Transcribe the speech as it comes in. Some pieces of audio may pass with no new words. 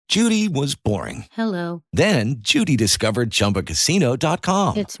Judy was boring. Hello. Then Judy discovered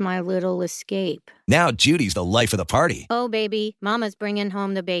ChumbaCasino.com. It's my little escape. Now Judy's the life of the party. Oh, baby, mama's bringing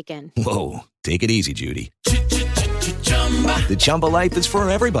home the bacon. Whoa, take it easy, Judy. The Chumba life is for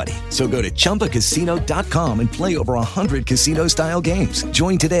everybody. So go to ChumbaCasino.com and play over 100 casino-style games.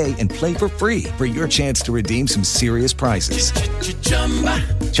 Join today and play for free for your chance to redeem some serious prizes.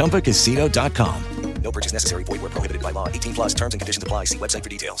 ChumbaCasino.com. No purchase necessary. Void where prohibited by law. 18 plus terms and conditions apply. See website for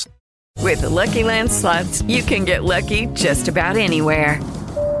details. With the Lucky Land Slots, you can get lucky just about anywhere.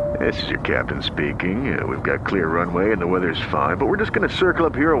 This is your captain speaking. We've got clear runway and the weather's fine, but we're just going to circle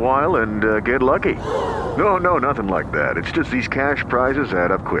up here a while and get lucky. No, nothing like that. It's just these cash prizes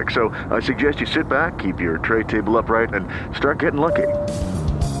add up quick. So I suggest you sit back, keep your tray table upright, and start getting lucky.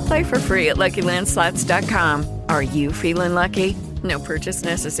 Play for free at LuckyLandSlots.com. Are you feeling lucky? No purchase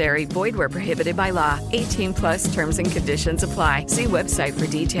necessary. Void where prohibited by law. 18 plus terms and conditions apply. See website for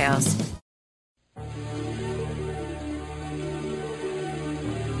details.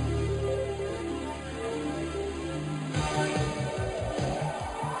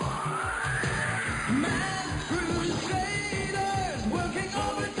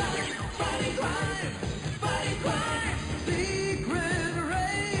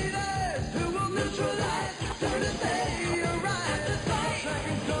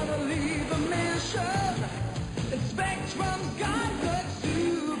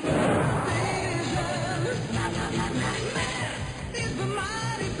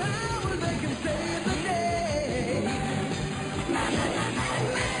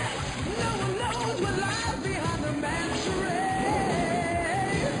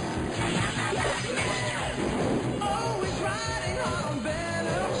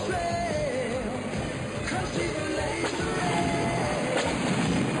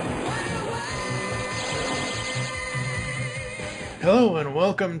 Hello and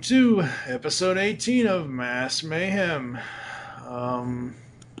welcome to episode 18 of Mass Mayhem. And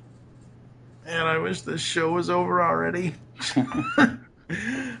I wish this show was over already. I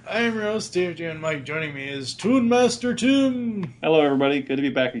am your host, Dave J. and Mike. Joining me is Toon Master Tim. Hello, everybody. Good to be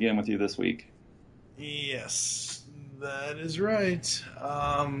back again with you this week. Yes, that is right.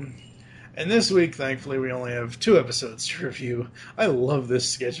 And this week, thankfully, we only have 2 episodes to review. I love this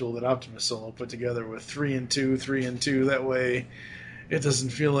schedule that Optimus Solo put together with 3 and 2, 3 and 2. That way, it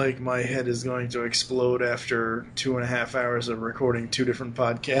doesn't feel like my head is going to explode after 2.5 hours of recording 2 different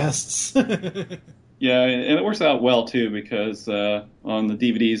podcasts. Yeah, and it works out well, too, because on the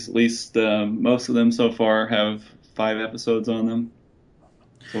DVDs, at least most of them so far have 5 episodes on them.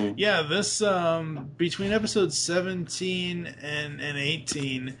 So, yeah, this, between episodes 17 and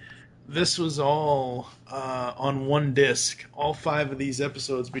 18... this was all on one disc. All 5 of these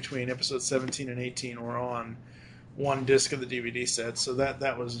episodes between episodes 17 and 18 were on one disc of the DVD set. So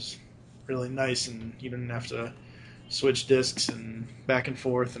that was really nice, and you didn't have to switch discs and back and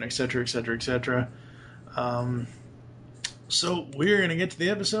forth and et cetera, et cetera, et cetera. So we're going to get to the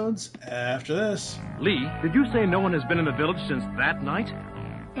episodes after this. Lee, did you say no one has been in the village since that night?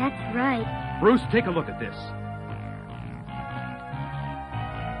 That's right. Bruce, take a look at this.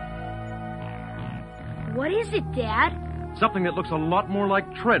 What is it, Dad? Something that looks a lot more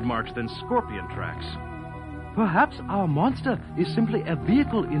like tread marks than scorpion tracks. Perhaps our monster is simply a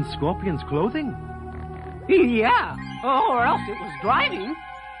vehicle in Scorpion's clothing? Yeah, or else it was driving.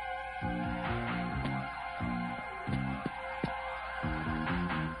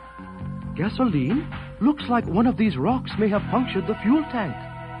 Gasoline? Looks like one of these rocks may have punctured the fuel tank.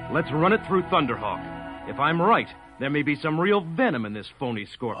 Let's run it through Thunderhawk. If I'm right, there may be some real venom in this phony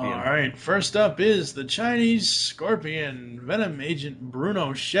scorpion. All right, first up is the Chinese scorpion. Venom agent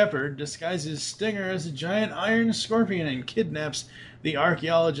Bruno Shepard disguises Stinger as a giant iron scorpion and kidnaps the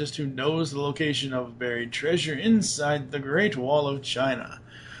archaeologist who knows the location of buried treasure inside the Great Wall of China.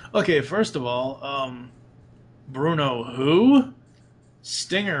 Okay, first of all, Bruno who?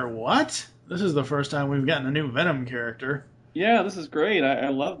 Stinger what? This is the first time we've gotten a new Venom character. yeah, this is great. I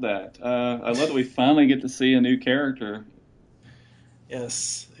love that. I love that we finally get to see a new character.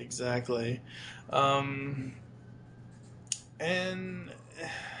 Yes, exactly. And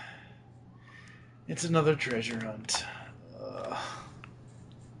it's another treasure hunt.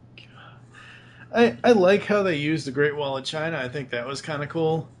 I like how they used the Great Wall of China. I think that was kind of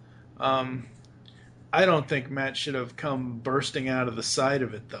cool. I don't think Matt should have come bursting out of the side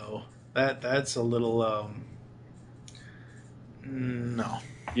of it, though. That's a little... no.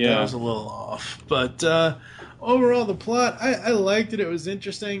 Yeah. That was a little off. But overall, the plot, I liked it. It was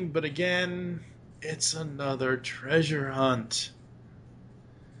interesting. But again, it's another treasure hunt.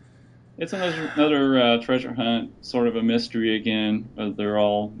 It's another treasure hunt, sort of a mystery again. They're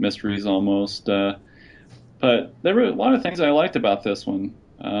all mysteries almost. But there were a lot of things I liked about this one.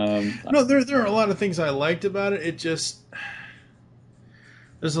 No, there are a lot of things I liked about it. It just...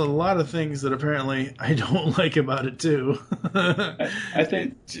 There's a lot of things that apparently I don't like about it, too. I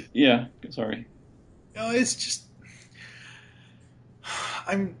think... Yeah, sorry. No, it's just...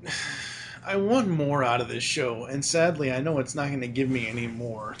 I want more out of this show, and sadly, I know it's not going to give me any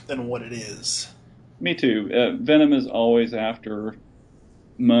more than what it is. Me too. Venom is always after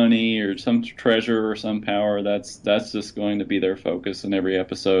money or some treasure or some power. That's just going to be their focus in every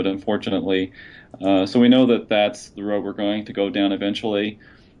episode, unfortunately. So we know that that's the road we're going to go down eventually.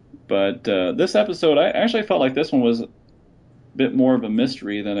 But this episode, I actually felt like this one was a bit more of a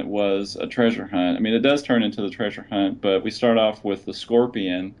mystery than it was a treasure hunt. I mean, it does turn into the treasure hunt, but we start off with the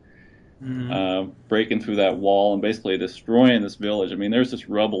Scorpion breaking through that wall and basically destroying this village. I mean, there's just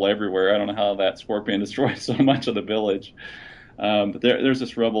rubble everywhere. I don't know how that Scorpion destroyed so much of the village. But there's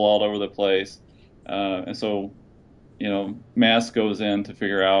this rubble all over the place. And so, Mask goes in to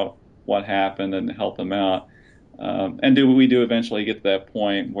figure out what happened and help them out. And we do eventually get to that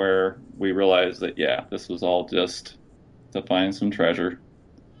point where we realize that, yeah, this was all just to find some treasure.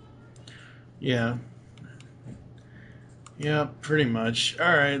 Yeah. Yeah, pretty much.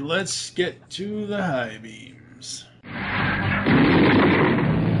 All right, let's get to the high beams.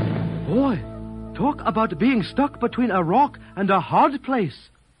 Boy, talk about being stuck between a rock and a hard place.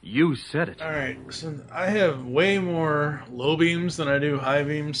 You said it. All right, so I have way more low beams than I do high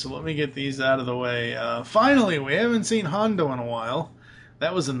beams, so let me get these out of the way. Finally, we haven't seen Hondo in a while.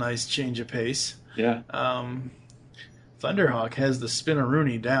 That was a nice change of pace. Yeah. Thunderhawk has the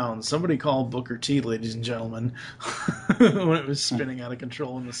Spinaroonie down. Somebody call Booker T, ladies and gentlemen, when it was spinning out of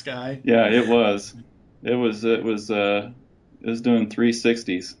control in the sky. Yeah, it was. It was doing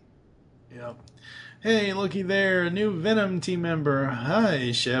 360s. Yep. Hey, looky there, a new Venom team member.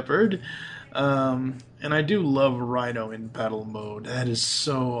 Hi, Shepard. And I do love Rhino in battle mode. That is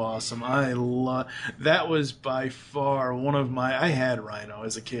so awesome. That was by far one of I had Rhino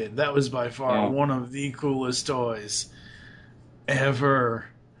as a kid. That was by far one of the coolest toys ever.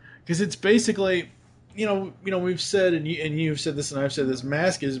 Because it's basically, we've said, and you've said this and I've said this,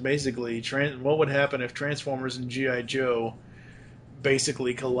 Mask is basically what would happen if Transformers and G.I. Joe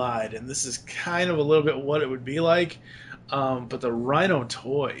basically collide, and this is kind of a little bit what it would be like. But the Rhino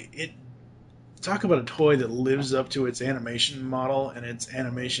toy, talk about a toy that lives up to its animation model and its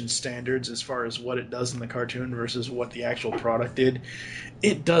animation standards as far as what it does in the cartoon versus what the actual product did.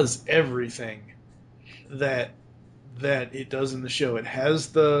 It does everything that it does in the show. It has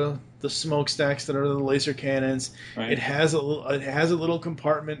the smokestacks that are the laser cannons. Right. It has a little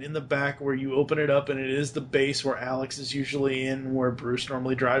compartment in the back where you open it up, and it is the base where Alex is usually in, where Bruce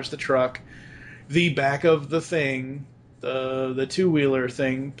normally drives the truck. The back of the thing, the two-wheeler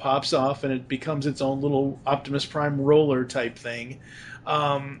thing, pops off, and it becomes its own little Optimus Prime roller type thing.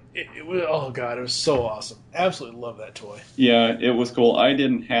 It was so awesome. Absolutely love that toy. Yeah, it was cool. I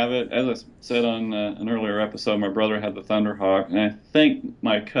didn't have it. As I said on an earlier episode, my brother had the Thunderhawk, and I think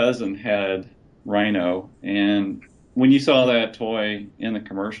my cousin had Rhino. And when you saw that toy in the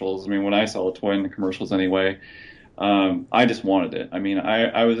commercials, when I saw the toy in the commercials anyway, I just wanted it.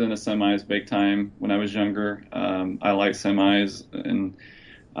 I was into semis big time when I was younger. I like semis, and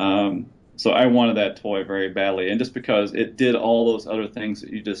so I wanted that toy very badly. And just because it did all those other things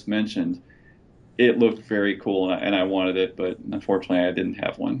that you just mentioned, it looked very cool, and I wanted it, but unfortunately I didn't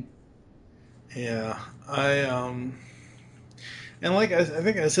have one. Yeah, and like I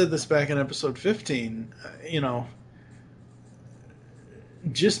think I said this back in episode 15,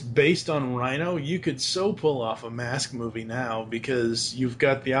 just based on Rhino, you could so pull off a Mask movie now, because you've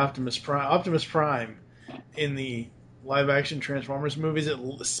got the Optimus Prime in the live-action Transformers movies,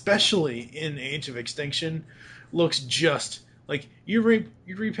 especially in Age of Extinction, looks just like you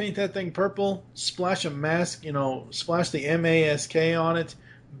repaint that thing purple, splash a mask, splash the MASK on it,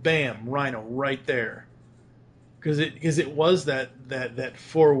 bam, Rhino right there. Because it was that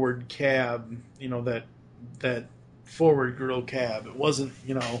forward cab, that forward grill cab. It wasn't,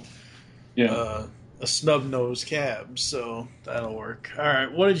 a snub-nosed cab, so that'll work. All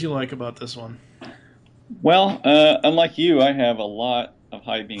right, what did you like about this one? Well, unlike you, I have a lot of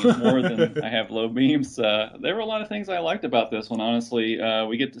high beams, more than I have low beams. There were a lot of things I liked about this one, honestly.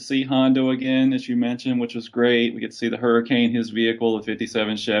 We get to see Hondo again, as you mentioned, which was great. We get to see the Hurricane, his vehicle, the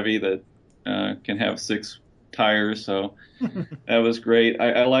 57 Chevy that can have 6 tires. So that was great.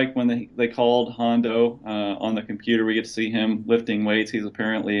 I like when they called Hondo on the computer. We get to see him lifting weights. He's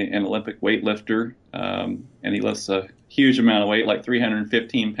apparently an Olympic weightlifter, and he lifts a huge amount of weight, like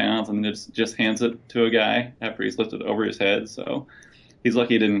 315 pounds, and then just hands it to a guy after he's lifted over his head. So he's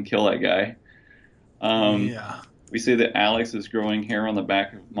lucky he didn't kill that guy. We see that Alex is growing hair on the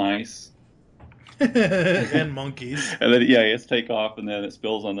back of mice. And monkeys. And then, he has to take off, and then it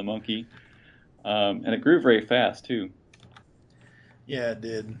spills on the monkey. And it grew very fast, too. Yeah, it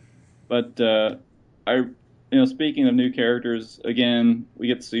did. But, speaking of new characters, again, we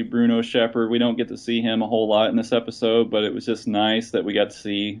get to see Bruno Shepard. We don't get to see him a whole lot in this episode, but it was just nice that we got to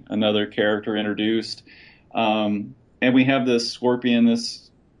see another character introduced. And we have this scorpion, this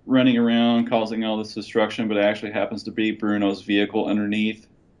running around causing all this destruction, but it actually happens to be Bruno's vehicle underneath.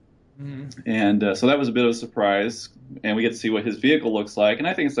 And so that was a bit of a surprise, and we get to see what his vehicle looks like, and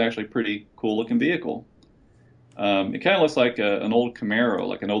I think it's actually a pretty cool looking vehicle. It kind of looks like an old Camaro,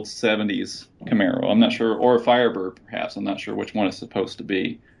 like an old 70s Camaro. I'm not sure, or a Firebird perhaps. I'm not sure which one it's supposed to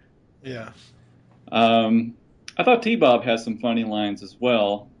be. Yeah. I thought T-Bob has some funny lines as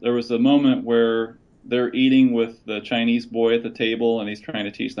well. There was a moment where they're eating with the Chinese boy at the table, and he's trying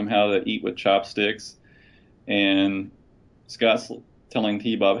to teach them how to eat with chopsticks, and Scott's telling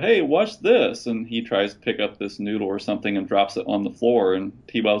T-Bob, hey, watch this, and he tries to pick up this noodle or something and drops it on the floor, and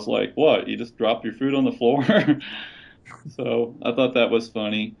T-Bob's like, what, you just dropped your food on the floor? So I thought that was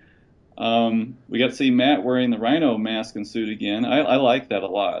funny. We got to see Matt wearing the rhino mask and suit again. I like that a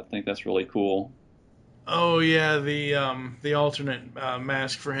lot. I think that's really cool. Oh yeah, the alternate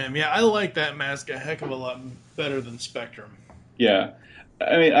mask for him. Yeah, I like that mask a heck of a lot better than Spectrum. Yeah.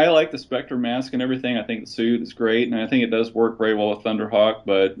 I mean, I like the Spectre mask and everything. I think the suit is great, and I think it does work very well with Thunderhawk,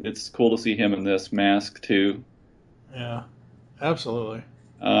 but it's cool to see him in this mask, too. Yeah, absolutely.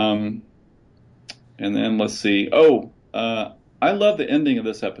 And then, let's see. I love the ending of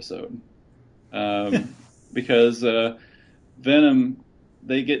this episode. Because Venom,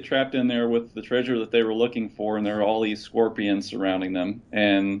 they get trapped in there with the treasure that they were looking for, and there are all these scorpions surrounding them,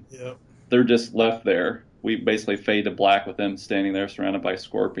 and they're just left there. We basically fade to black with them standing there surrounded by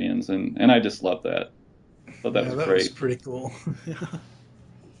scorpions, and I just love that. Thought that was great. That was pretty cool.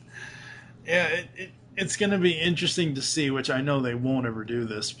 Yeah, it's going to be interesting to see, which I know they won't ever do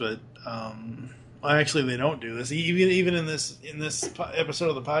this, but actually they don't do this. Even in this episode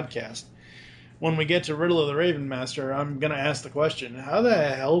of the podcast, when we get to Riddle of the Raven Master, I'm going to ask the question: how the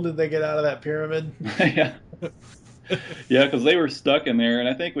hell did they get out of that pyramid? Yeah. Yeah, because they were stuck in there, and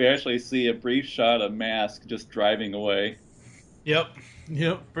I think we actually see a brief shot of Mask just driving away. Yep,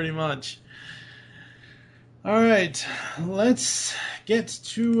 pretty much. All right, let's get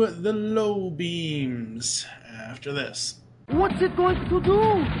to the low beams after this. What's it going to do?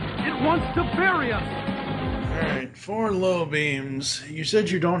 It wants to bury us. All right, for low beams, you said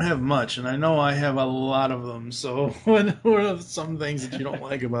you don't have much, and I know I have a lot of them, so what are some things that you don't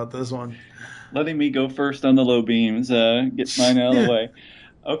like about this one? Letting me go first on the low beams, get mine out of the way.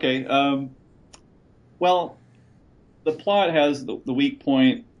 Okay, well, the plot has the weak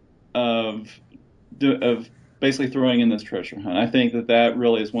point of basically throwing in this treasure hunt. I think that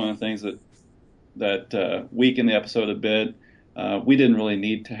really is one of the things that weakened the episode a bit. We didn't really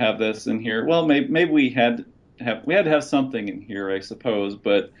need to have this in here. Well, maybe we had to have something in here, I suppose.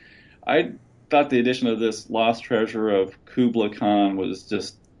 But I thought the addition of this lost treasure of Kubla Khan was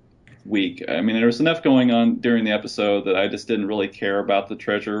just weak. I mean, there was enough going on during the episode that I just didn't really care about the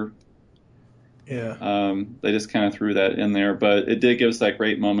treasure. Yeah. They just kind of threw that in there, but it did give us that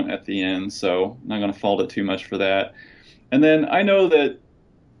great moment at the end, so I'm not going to fault it too much for that. And then I know that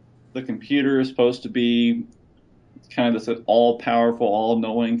the computer is supposed to be kind of this all-powerful,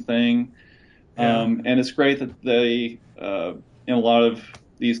 all-knowing thing, and it's great that they, in a lot of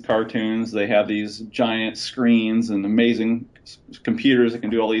these cartoons, they have these giant screens and amazing computers that can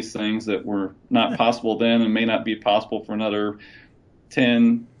do all these things that were not possible then and may not be possible for another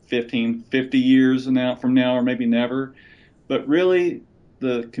 10, 15, 50 years from now, or maybe never. But really,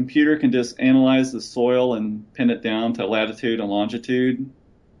 the computer can just analyze the soil and pin it down to latitude and longitude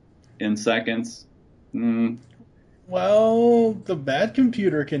in seconds. Well, the bad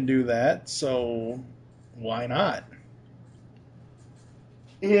computer can do that, so why not?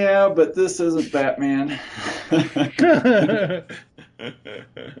 Yeah, but this isn't Batman.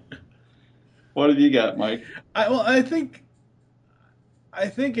 What have you got, Mike? I think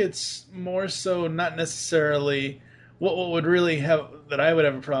it's more so not necessarily what would really have that I would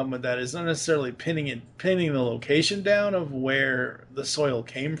have a problem with that is not necessarily pinning the location down of where the soil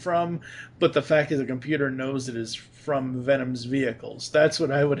came from, but the fact is the computer knows it is from Venom's vehicles. That's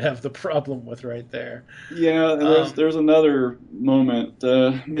what I would have the problem with right there. Yeah, and there's another moment,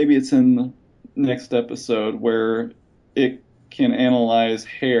 maybe it's in the next episode, where it can analyze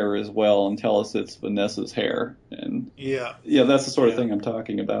hair as well and tell us it's Vanessa's hair. And yeah, that's the sort of thing I'm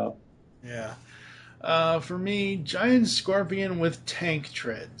talking about. Yeah. For me, giant scorpion with tank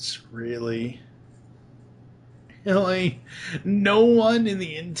treads. Really? Like, no one in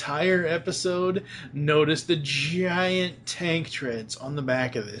the entire episode noticed the giant tank treads on the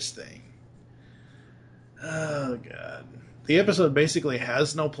back of this thing. Oh, God. The episode basically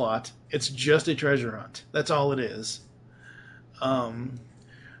has no plot. It's just a treasure hunt. That's all it is.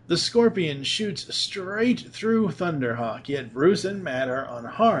 The scorpion shoots straight through Thunderhawk, yet Bruce and Matt are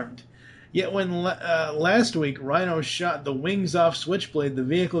unharmed. Yet when last week Rhino shot the wings off Switchblade, the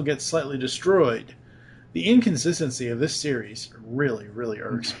vehicle gets slightly destroyed. The inconsistency of this series really, really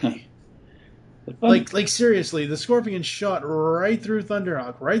irks me. like seriously, the Scorpion shot right through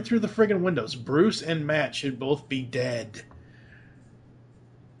Thunderhawk, right through the friggin' windows. Bruce and Matt should both be dead.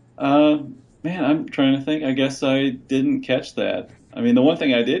 Man, I'm trying to think. I guess I didn't catch that. I mean, the one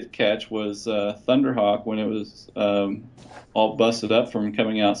thing I did catch was Thunderhawk when it was all busted up from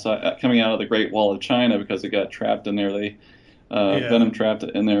coming out of the Great Wall of China because it got trapped in there. Venom trapped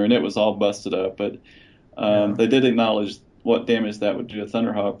it in there, and it was all busted up. But they did acknowledge what damage that would do to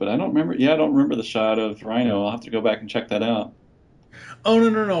Thunderhawk, but I don't remember. Yeah, I don't remember the shot of Rhino. I'll have to go back and check that out. Oh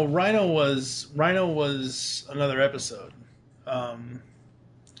no! Rhino was another episode.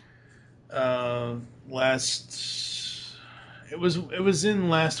 It was in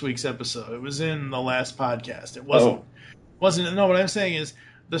last week's episode. It was in the last podcast. It wasn't. No, what I'm saying is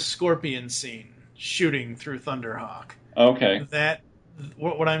the Scorpion scene shooting through Thunderhawk. Okay.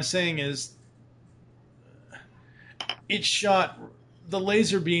 What I'm saying is it shot the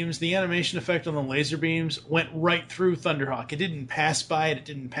laser beams, the animation effect on the laser beams went right through Thunderhawk. It didn't pass by it. It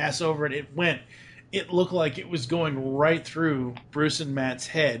didn't pass over it. It looked like it was going right through Bruce and Matt's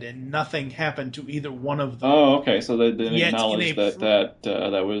head, and nothing happened to either one of them. Oh, okay. So they didn't acknowledge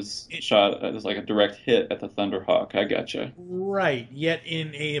that was shot as like a direct hit at the Thunderhawk. I gotcha. Right. Yet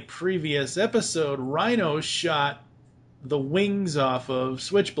in a previous episode, Rhino shot the wings off of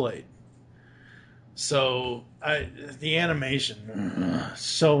Switchblade. So the animation,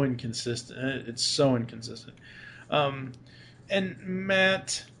 so inconsistent. It's so inconsistent. And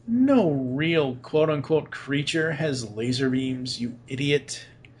Matt, no real quote-unquote creature has laser beams, you idiot.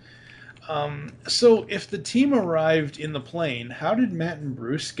 So if the team arrived in the plane, how did Matt and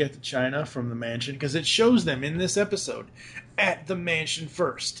Bruce get to China from the mansion? Because it shows them in this episode at the mansion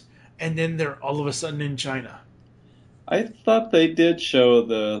first, and then they're all of a sudden in China. I thought they did show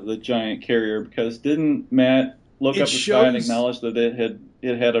the giant carrier, because didn't Matt look up the sky and acknowledge that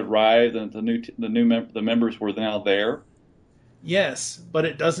it had arrived and the members were now there? Yes, but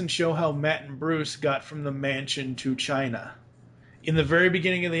it doesn't show how Matt and Bruce got from the mansion to China. In the very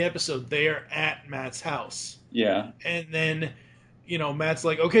beginning of the episode, they are at Matt's house. Yeah. And then, Matt's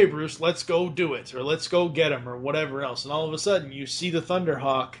like, okay, Bruce, let's go do it, or let's go get him, or whatever else. And all of a sudden, you see the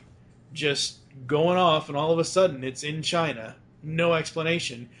Thunderhawk just going off, and all of a sudden, it's in China. No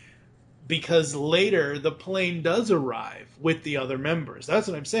explanation. Because later, the plane does arrive with the other members. That's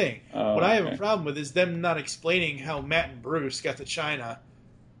what I'm saying. What I have a problem with is them not explaining how Matt and Bruce got to China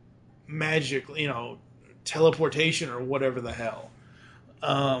magically, teleportation or whatever the hell.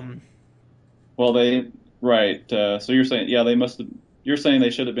 Right. So you're saying, you're saying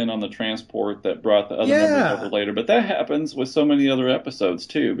they should have been on the transport that brought the other members over later. But that happens with so many other episodes,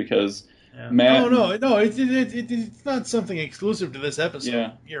 too, because Matt... No, it's not something exclusive to this episode.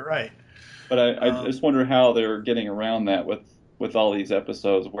 Yeah. You're right. But I just wonder how they're getting around that with all these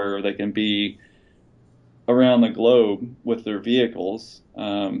episodes where they can be around the globe with their vehicles.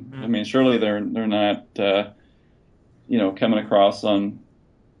 I mean, surely they're not coming across on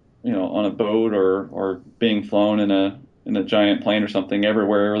a boat or being flown in a giant plane or something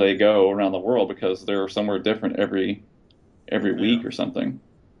everywhere they go around the world, because they're somewhere different every week or something.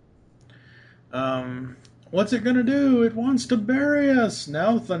 What's it gonna do? It wants to bury us.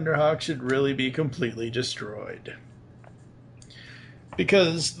 Now Thunderhawk should really be completely destroyed.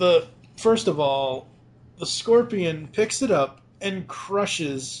 Because first of all, the Scorpion picks it up and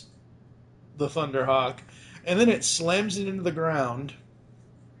crushes the Thunderhawk, and then it slams it into the ground,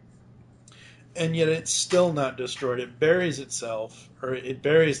 and yet it's still not destroyed. It buries itself, or it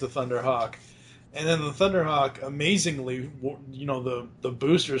buries the Thunderhawk. And then the Thunderhawk, amazingly, the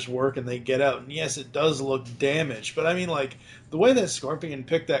boosters work and they get out. And yes, it does look damaged. But I mean, like, the way that Scorpion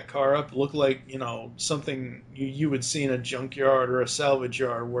picked that car up looked like, something you would see in a junkyard or a salvage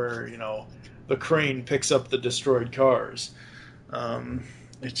yard where, the crane picks up the destroyed cars.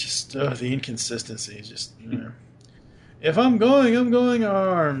 It's just the inconsistency is just. If I'm going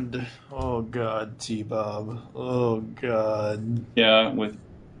armed. Oh God, T-Bob. Oh God. Yeah, with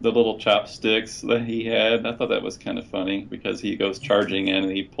the little chopsticks that he had, I thought that was kind of funny because he goes charging in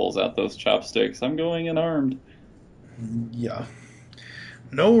and he pulls out those chopsticks. I'm going in armed. Yeah.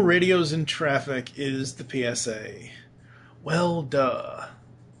 No radios in traffic is the PSA. Well, duh.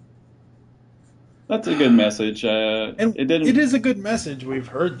 That's a good message. And it is a good message. We've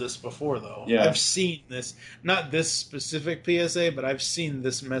heard this before, though. Yeah. I've seen this. Not this specific PSA, but I've seen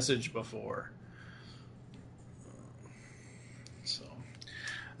this message before. So,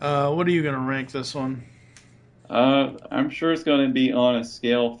 what are you going to rank this one? I'm sure it's going to be on a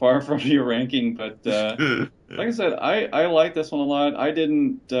scale far from your ranking, but like I said, I like this one a lot. I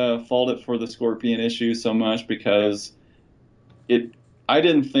didn't fault it for the Scorpion issue so much because I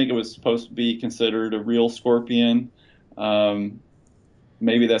didn't think it was supposed to be considered a real Scorpion.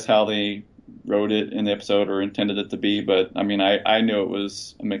 Maybe that's how they wrote it in the episode or intended it to be, but I mean, I knew it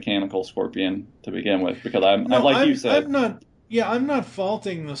was a mechanical Scorpion to begin with because you said. I'm not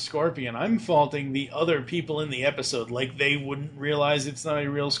faulting the Scorpion. I'm faulting the other people in the episode. Like, they wouldn't realize it's not a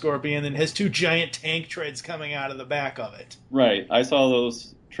real Scorpion and has two giant tank treads coming out of the back of it. Right. I saw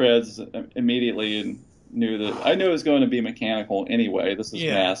those treads immediately and I knew it was going to be mechanical anyway. This is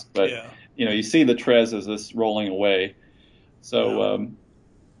masked, but you see the treads as this rolling away. So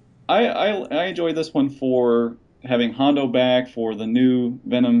I enjoyed this one for having Hondo back, for the new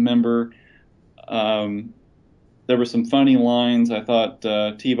Venom member. There were some funny lines. I thought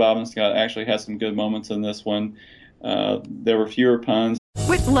T-Bob and Scott actually had some good moments in this one. There were fewer puns.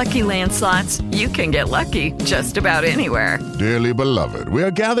 With Lucky Land Slots, you can get lucky just about anywhere. Dearly beloved, we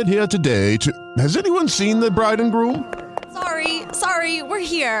are gathered here today to... Has anyone seen the bride and groom? Sorry, we're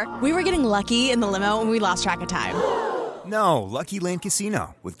here. We were getting lucky in the limo and we lost track of time. No, Lucky Land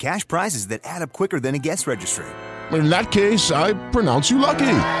Casino, with cash prizes that add up quicker than a guest registry. In that case, I pronounce you lucky.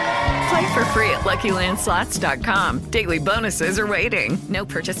 Play for free at LuckyLandSlots.com. Daily bonuses are waiting. No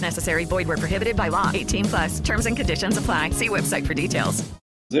purchase necessary. Void where prohibited by law. 18+. Terms and conditions apply. See website for details.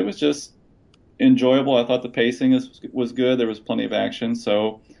 It was just enjoyable. I thought the pacing was good. There was plenty of action.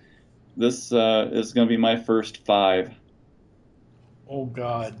 So this is going to be my first 5. Oh,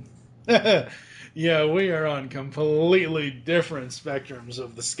 God. Yeah, we are on completely different spectrums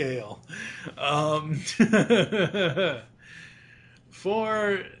of the scale.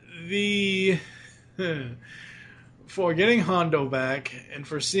 For getting Hondo back and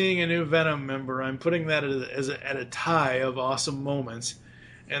for seeing a new Venom member, I'm putting that at a tie of awesome moments,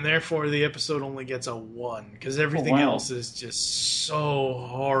 and therefore the episode only gets a 1 because everything else is just so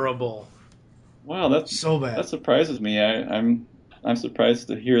horrible. Wow, that's so bad. That surprises me. I'm surprised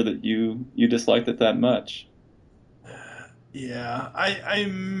to hear that you disliked it that much. Yeah,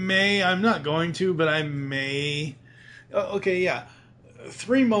 I'm not going to, but I may. Okay, yeah.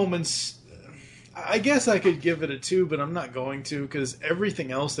 3 moments. I guess I could give it a 2, but I'm not going to because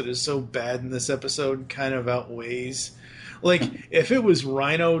everything else that is so bad in this episode kind of outweighs. Like, if it was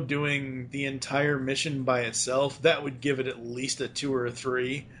Rhino doing the entire mission by itself, that would give it at least a 2 or a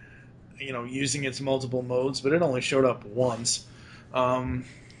 3, using its multiple modes, but it only showed up once.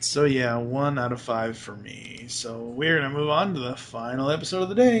 So yeah, 1 out of 5 for me. So we're going to move on to the final episode of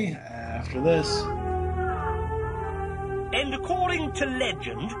the day after this. And according to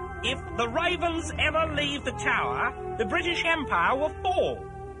legend, if the Ravens ever leave the tower, the British Empire will fall.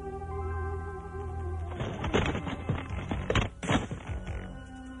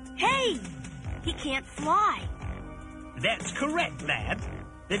 Hey! He can't fly. That's correct, lad.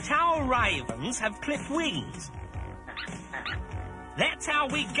 The Tower Ravens have clipped wings. That's how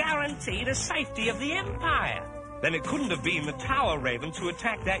we guarantee the safety of the Empire. Then it couldn't have been the Tower Ravens who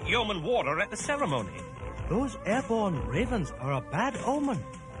attacked that yeoman warder at the ceremony. Those airborne ravens are a bad omen.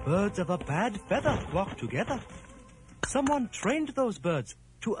 Birds of a bad feather flock together. Someone trained those birds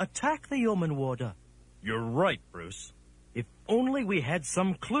to attack the yeoman warder. You're right, Bruce. If only we had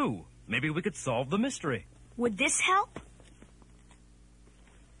some clue, maybe we could solve the mystery. Would this help?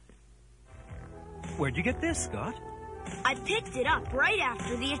 Where'd you get this, Scott? I picked it up right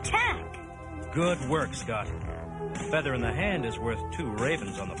after the attack. Good work, Scott. A feather in the hand is worth 2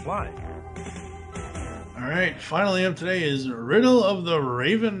 ravens on the fly. Alright, finally up today is Riddle of the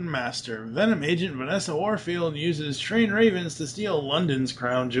Raven Master. Venom agent Vanessa Warfield uses trained ravens to steal London's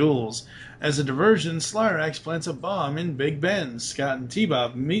crown jewels. As a diversion, Slyrax plants a bomb in Big Ben. Scott and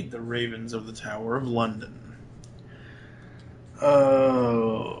T-Bob meet the ravens of the Tower of London.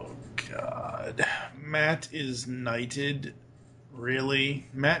 Oh, God. Matt is knighted. Really?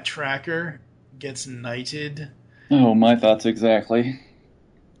 Matt Tracker gets knighted. Oh, my thoughts exactly.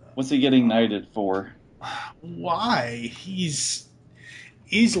 What's he getting knighted for? Why? He's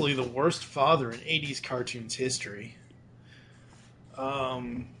easily the worst father in 80s cartoons history. Oh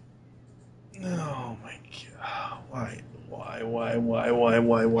my god. Why?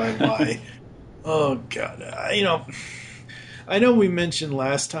 Oh god. I know we mentioned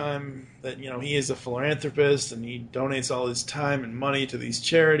last time that, he is a philanthropist and he donates all his time and money to these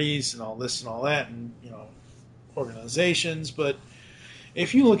charities and all this and all that and, organizations, but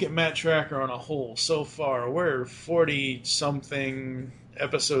if you look at Matt Trakker on a whole so far, we're 40-something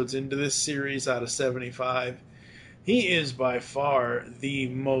episodes into this series out of 75. He is by far the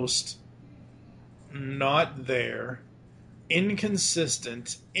most not there,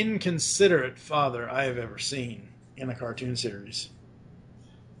 inconsistent, inconsiderate father I have ever seen in a cartoon series.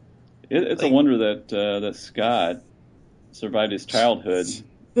 It's a wonder that Scott survived his childhood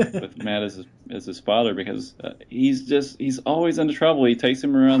with Matt as his father, because he's always into trouble. He takes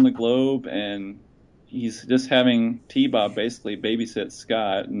him around the globe, and he's just having T-Bob basically babysit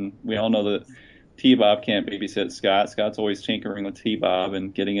Scott, and we all know that T-Bob can't babysit Scott. Scott's always tinkering with T-Bob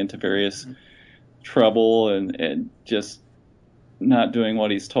and getting into various trouble and just not doing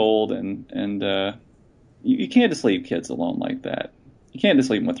what he's told, and you can't just leave kids alone like that. You can't just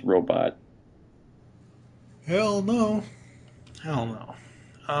leave them with a robot. Hell no.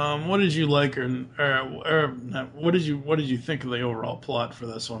 What did you like, or what did you think of the overall plot for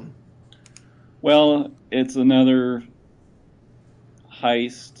this one? Well, it's another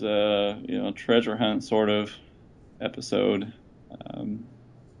heist, treasure hunt sort of episode.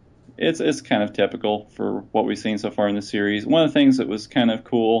 It's kind of typical for what we've seen so far in the series. One of the things that was kind of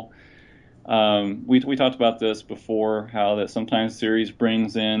cool, we talked about this before, how that sometimes series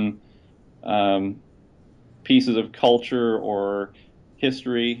brings in pieces of culture or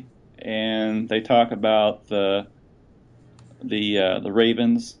history, and they talk about the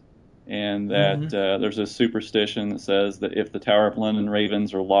ravens, and that there's a superstition that says that if the Tower of London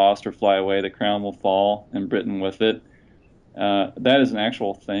ravens are lost or fly away, the crown will fall, and Britain with it. That is an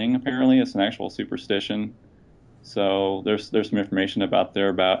actual thing. Apparently, it's an actual superstition. So there's some information out there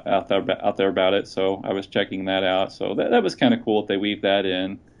about it. So I was checking that out. So that was kind of cool that they weave that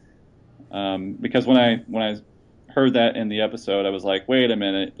in. Because when I heard that in the episode, I was like, wait a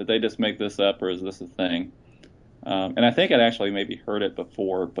minute, did they just make this up, or is this a thing? And I think I'd actually maybe heard it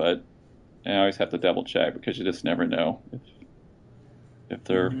before, but I always have to double check, because you just never know if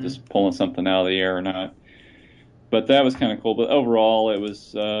they're just pulling something out of the air or not. But that was kind of cool. But overall, it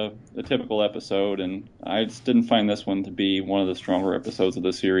was a typical episode, and I just didn't find this one to be one of the stronger episodes of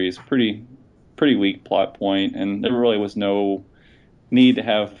the series. Pretty weak plot point, and there really was no need to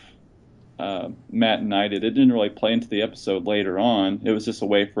have Matt knighted. It didn't really play into the episode later on. It was just a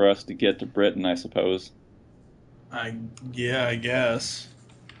way for us to get to Britain, I suppose. I guess.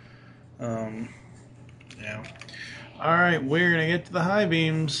 Yeah. All right, we're gonna get to the high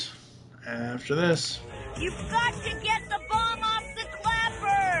beams after this. You've got to get the bomb off the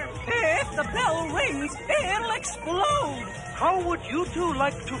clapper! If the bell rings, it'll explode! How would you two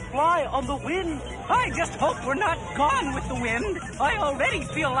like to fly on the wind? I just hope we're not gone with the wind. I already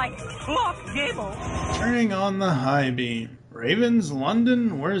feel like Clark Gable. Turning on the high beam. Ravens,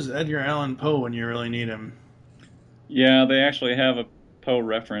 London? Where's Edgar Allan Poe when you really need him? Yeah, they actually have a Poe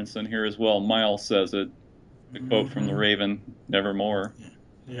reference in here as well. Miles says it. A quote from The Raven, nevermore.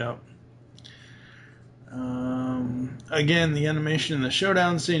 Yep. Again, the animation in the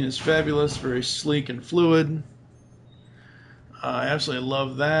showdown scene is fabulous, very sleek and fluid. I absolutely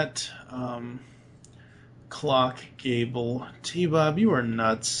love that. Clock Gable. T-Bob, you are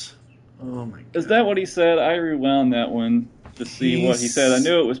nuts. Oh my god. Is that what he said? I rewound that one to see what he said. I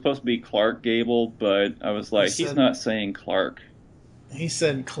knew it was supposed to be Clark Gable, but I was like, he's not saying Clark. He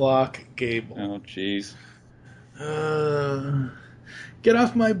said Clock Gable. Oh, jeez. Get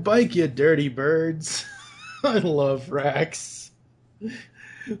off my bike, you dirty birds. I love Rax.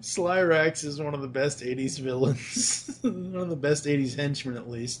 Sly Rax is one of the best 80s villains. One of the best 80s henchmen, at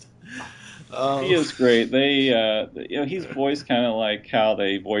least. He is great. They, he's voiced kind of like how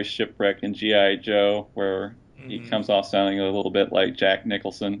they voice Shipwreck in G.I. Joe, where he comes off sounding a little bit like Jack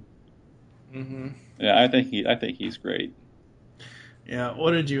Nicholson. Yeah, I think he's great. Yeah,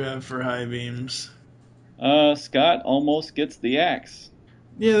 what did you have for high beams? Scott almost gets the axe.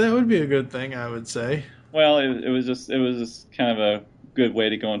 Yeah, that would be a good thing, I would say. Well, it was just kind of a good way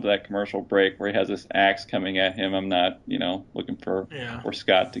to go into that commercial break where he has this axe coming at him. I'm not, looking for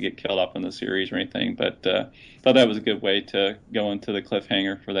Scott to get killed off in the series or anything, but thought that was a good way to go into the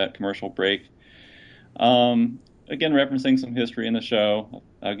cliffhanger for that commercial break. again, referencing some history in the show.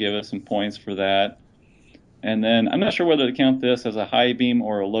 I'll give it some points for that. And then I'm not sure whether to count this as a high beam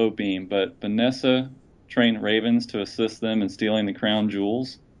or a low beam, but Vanessa trained ravens to assist them in stealing the crown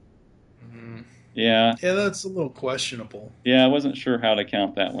jewels. Mm-hmm. Yeah. Yeah, that's a little questionable. Yeah, I wasn't sure how to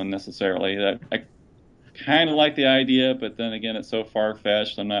count that one necessarily. I kind of like the idea, but then again, it's so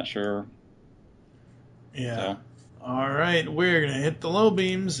far-fetched, I'm not sure. Yeah. So. All right, we're going to hit the low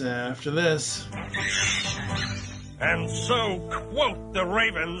beams after this. And so quote the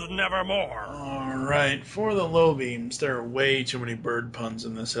ravens nevermore. All right, for the low beams, there are way too many bird puns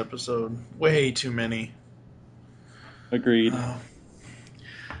in this episode. Way too many. Agreed.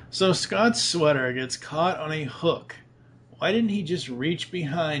 So Scott's sweater gets caught on a hook. Why didn't he just reach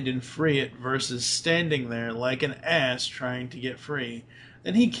behind and free it versus standing there like an ass trying to get free?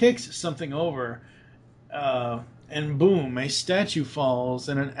 Then he kicks something over, and boom, a statue falls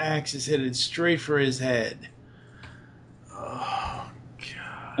and an axe is headed straight for his head. Oh,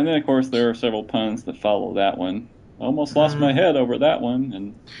 God. And then, of course, there are several puns that follow that one. I almost lost my head over that one.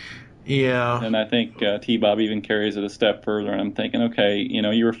 And yeah. And I think T-Bob even carries it a step further. And I'm thinking, okay,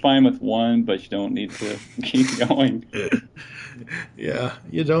 you were fine with one, but you don't need to keep going. Yeah,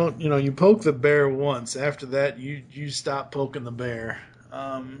 you don't, you poke the bear once. After that, you stop poking the bear.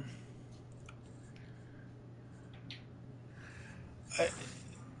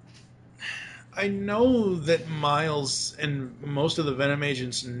 I know that Miles and most of the Venom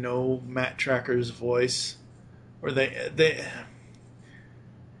agents know Matt Tracker's voice, or they.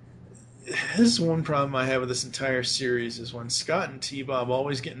 This is one problem I have with this entire series is when Scott and T-Bob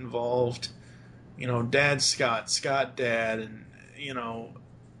always get involved. Dad Scott Dad, and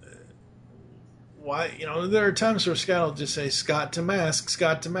why? There are times where Scott will just say Scott to Mask,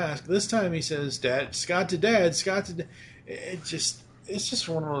 Scott to Mask. This time he says Scott to Dad, Scott to. It's just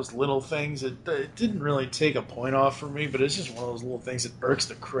one of those little things that it didn't really take a point off for me, but it's just one of those little things that irks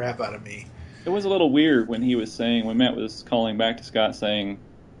the crap out of me. It was a little weird when Matt was calling back to Scott saying,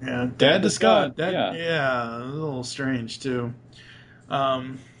 yeah, Dad to Scott. Yeah, it was a little strange too.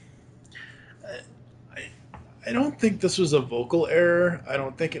 I don't think this was a vocal error. I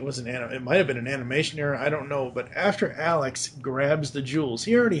don't think it was it might have been an animation error. I don't know. But after Alex grabs the jewels,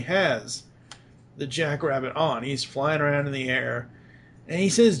 he already has the Jackrabbit on. He's flying around in the air. And he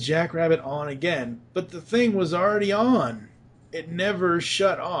says Jackrabbit on again, but the thing was already on. It never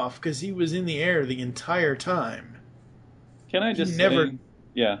shut off because he was in the air the entire time. Can I just say...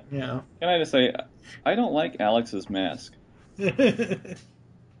 Yeah. Yeah. Can I just say, I don't like Alex's mask.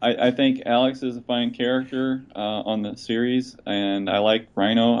 I think Alex is a fine character on the series, and I like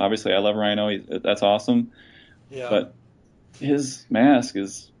Rhino. Obviously, I love Rhino. That's awesome. Yeah. But his mask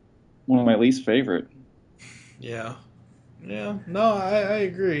is one of my least favorite. Yeah. Yeah. No, I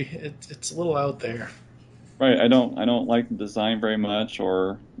agree. It's a little out there. Right. I don't like the design very much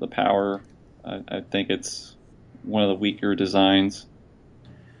or the power. I think it's one of the weaker designs.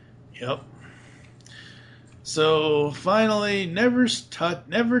 Yep. So finally, never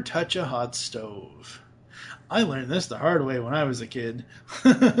touch a hot stove. I learned this the hard way when I was a kid.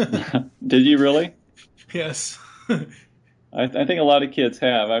 Did you really? Yes. I think a lot of kids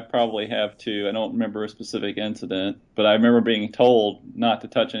have. I probably have too. I don't remember a specific incident, but I remember being told not to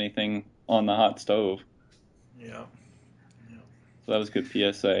touch anything on the hot stove. Yeah. So that was a good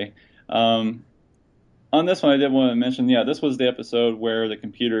PSA. On this one, I did want to mention, this was the episode where the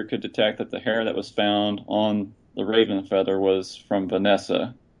computer could detect that the hair that was found on the raven feather was from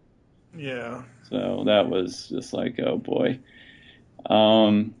Vanessa. Yeah. So that was just like, oh boy.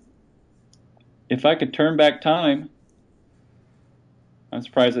 If I could turn back time, I'm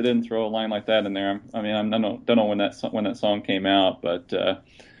surprised they didn't throw a line like that in there. I don't know when that song came out, but the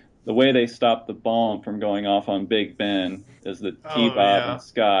way they stopped the bomb from going off on Big Ben is that T-Bob and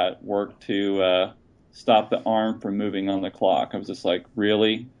Scott worked to stop the arm from moving on the clock. I was just like,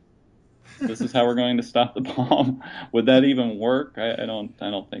 really? This is how we're going to stop the bomb? Would that even work? I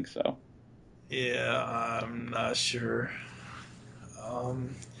don't think so. Yeah, I'm not sure.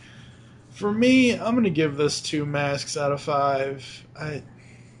 For me, I'm going to give this 2 masks out of 5.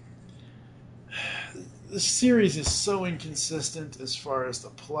 The series is so inconsistent as far as the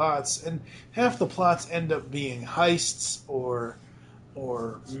plots, and half the plots end up being heists or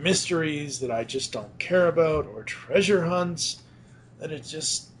mysteries that I just don't care about, or treasure hunts that it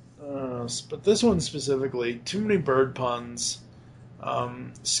just but this one specifically, too many bird puns.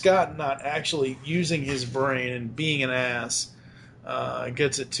 Scott not actually using his brain and being an ass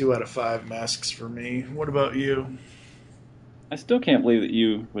gets it 2 out of 5 masks for me. What about you? I still can't believe that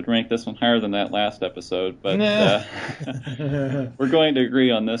you would rank this one higher than that last episode, but we're going to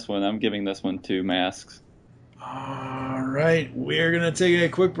agree on this one. I'm giving this one 2 masks. All right, we're going to take a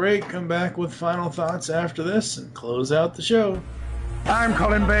quick break, come back with final thoughts after this, and close out the show. I'm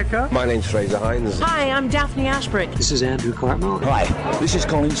Colin Baker. My name's Fraser Hines. Hi, I'm Daphne Ashbrook. This is Andrew Cartmel. Hi, this is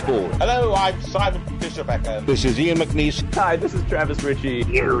Colin Spore. Hello, I'm Simon Fisher-Becker. This is Ian McNeice. Hi, this is Travis Ritchie.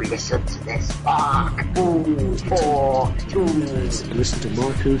 You listen to this Mark-Who 42s. Listen to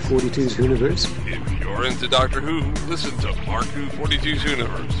Mark-Who 42's Universe. If you're into Doctor Who, listen to Mark-Who 42's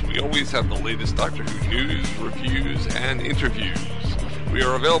Universe. We always have the latest Doctor Who news, reviews, and interviews. We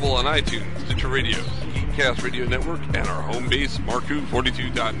are available on iTunes, Stitcher Radio, Geekcast Radio Network, and our home base,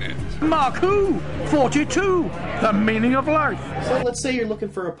 Mark-Who42.net. Mark-Who 42, the meaning of life. So let's say you're looking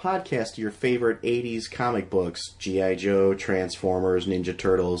for a podcast of your favorite 80s comic books, G.I. Joe, Transformers, Ninja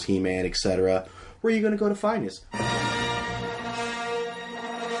Turtles, He-Man, etc. Where are you going to go to find us?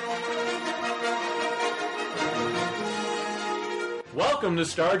 Welcome to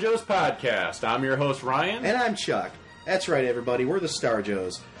Star Joe's Podcast. I'm your host, Ryan. And I'm Chuck. That's right, everybody. We're the Star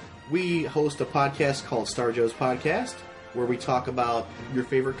Joes. We host a podcast called Star Joe's Podcast, where we talk about your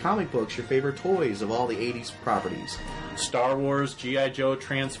favorite comic books, your favorite toys of all the 80s properties. Star Wars, G.I. Joe,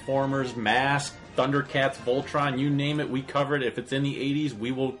 Transformers, Mask, Thundercats, Voltron, you name it, we cover it. If it's in the 80s,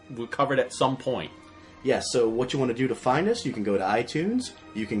 we'll cover it at some point. Yes, so what you want to do to find us, you can go to iTunes,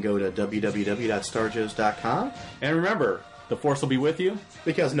 you can go to www.starjoes.com. And remember, the Force will be with you.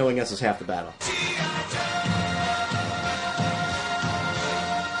 Because knowing us is half the battle.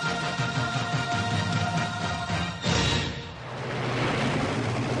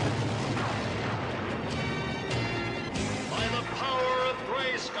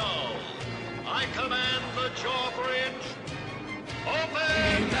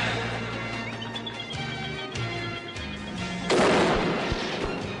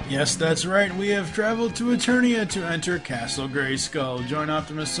 Yes, that's right. We have traveled to Eternia to enter Castle Grayskull. Join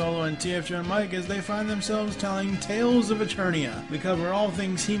Optimus Solo and TFJ and Mike as they find themselves telling tales of Eternia. We cover all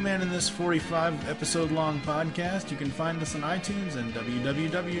things He-Man in this 45-episode-long podcast. You can find us on iTunes and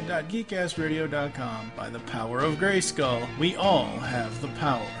www.geekcastradio.com. By the power of Grayskull, we all have the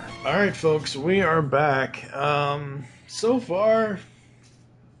power. All right, folks, we are back. So far,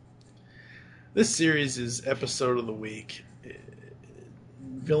 this series is episode of the week.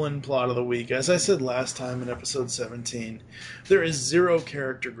 Villain plot of the week. As I said last time in episode 17, there is zero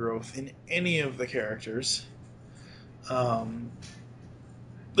character growth in any of the characters.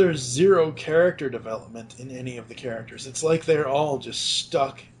 There's zero character development in any of the characters. It's like they're all just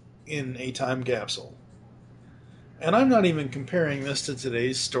stuck in a time capsule. And I'm not even comparing this to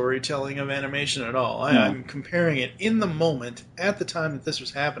today's storytelling of animation at all. I'm comparing it in the moment, at the time that this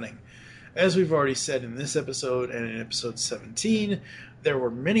was happening. As we've already said in this episode and in episode 17, there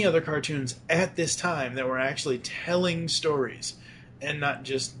were many other cartoons at this time that were actually telling stories and not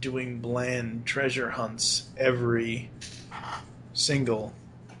just doing bland treasure hunts every single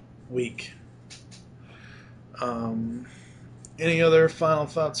week. Any other final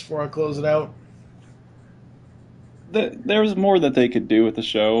thoughts before I close it out? There was more that they could do with the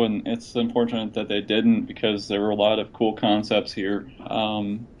show, and it's unfortunate that they didn't because there were a lot of cool concepts here.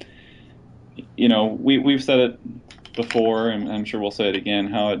 We've said it before, and I'm sure we'll say it again,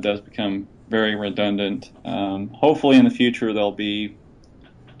 how it does become very redundant. Hopefully in the future there'll be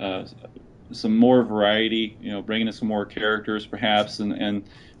some more variety, bringing in some more characters perhaps, and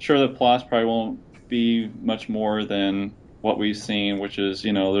sure the plots probably won't be much more than what we've seen, which is,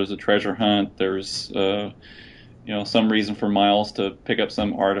 there's a treasure hunt, there's some reason for Miles to pick up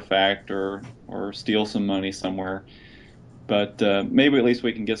some artifact or steal some money somewhere. But maybe at least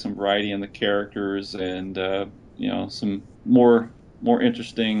we can get some variety in the characters and some more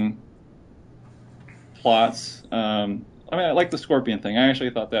interesting plots. I like the Scorpion thing. I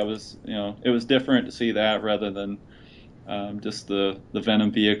actually thought that was it was different to see that rather than just the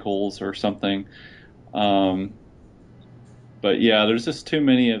Venom vehicles or something. But yeah, there's just too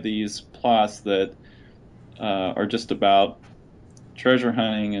many of these plots that are just about treasure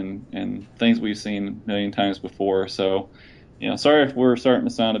hunting and things we've seen a million times before. So, sorry if we're starting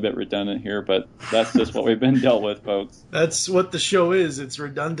to sound a bit redundant here, but that's just what we've been dealt with, folks. That's what the show is. It's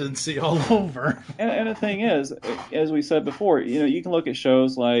redundancy all over. And the thing is, as we said before, you can look at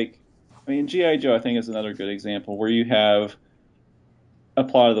shows like, G.I. Joe, I think, is another good example where you have a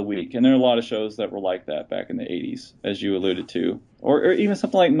plot of the week. And there are a lot of shows that were like that back in the 80s, as you alluded to. Or even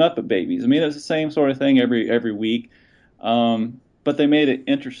something like Muppet Babies. It's the same sort of thing every week. But they made it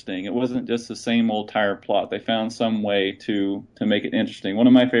interesting. It wasn't just the same old tired plot. They found some way to make it interesting. One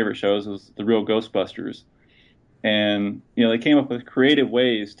of my favorite shows was The Real Ghostbusters. And, they came up with creative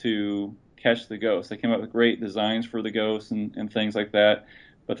ways to catch the ghosts. They came up with great designs for the ghosts and things like that.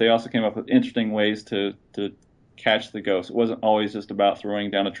 But they also came up with interesting ways to catch the ghost. It wasn't always just about throwing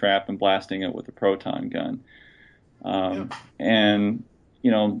down a trap and blasting it with a proton gun. And,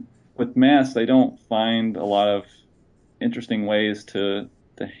 you know, with Mask, they don't find a lot of interesting ways to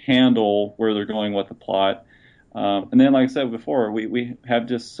handle where they're going with the plot. And then, like I said before, we have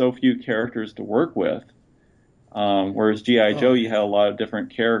just so few characters to work with. Whereas G.I. Joe, you had a lot of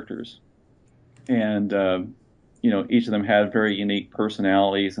different characters. And, you know, each of them had very unique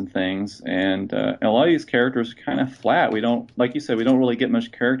personalities and things. And a lot of these characters are kind of flat. We don't, like you said, we don't really get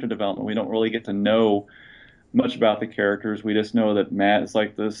much character development. We don't really get to know much about the characters. We just know that Matt is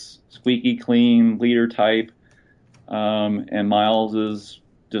like this squeaky clean leader type. And Miles is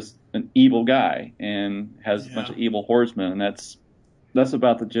just an evil guy and has a bunch of evil horsemen. And that's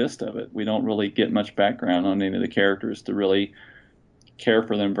about the gist of it. We don't really get much background on any of the characters to really care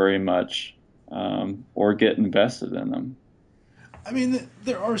for them very much. Or get invested in them. I mean,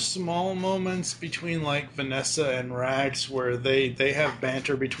 there are small moments between, like, Vanessa and Rax where they have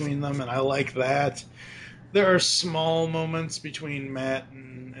banter between them, and I like that. There are small moments between Matt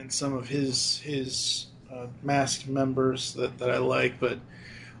and some of his Masked members that I like, but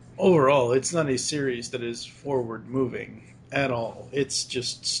overall, it's not a series that is forward-moving at all. It's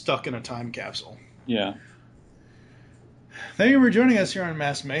just stuck in a time capsule. Yeah. Thank you for joining us here on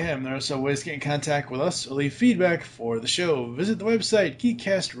Mass Mayhem. There are also ways to get in contact with us or leave feedback for the show. Visit the website,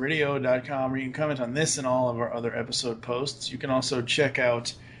 geekcastradio.com, where you can comment on this and all of our other episode posts. You can also check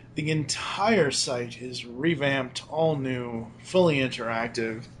out the entire site is revamped, all new, fully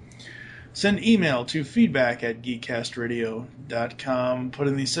interactive. Send email to feedback@geekcastradio.com. Put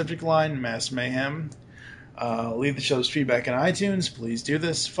in the subject line, Mass Mayhem. Leave the show's feedback on iTunes. Please do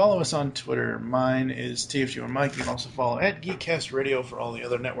this. Follow us on Twitter. Mine is TFG and Mike. You can also follow at Geekcast Radio for all the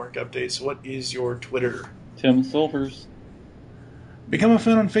other network updates. What is your Twitter? Tim Silvers. Become a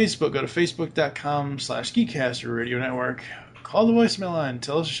fan on Facebook. Go to facebook.com/Geekcast Radio Network. Call the voicemail line.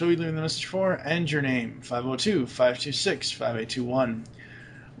 Tell us the show you're leaving the message for and your name. 502-526-5821.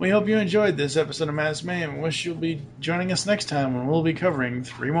 We hope you enjoyed this episode of Mask Mayhem and wish you'll be joining us next time when we'll be covering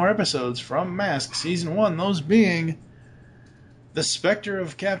 3 more episodes from Mask Season 1, those being The Spectre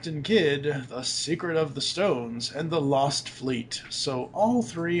of Captain Kidd, The Secret of the Stones, and The Lost Fleet. So all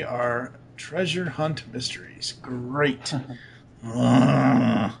 3 are treasure hunt mysteries. Great.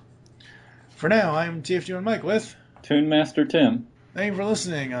 For now, I'm TFG and Mike with Toon Master Tim. Thank you for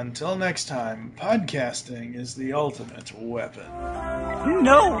listening. Until next time, podcasting is the ultimate weapon.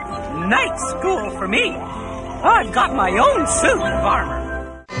 No night school for me. I've got my own suit of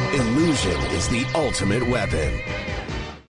armor. Illusion is the ultimate weapon.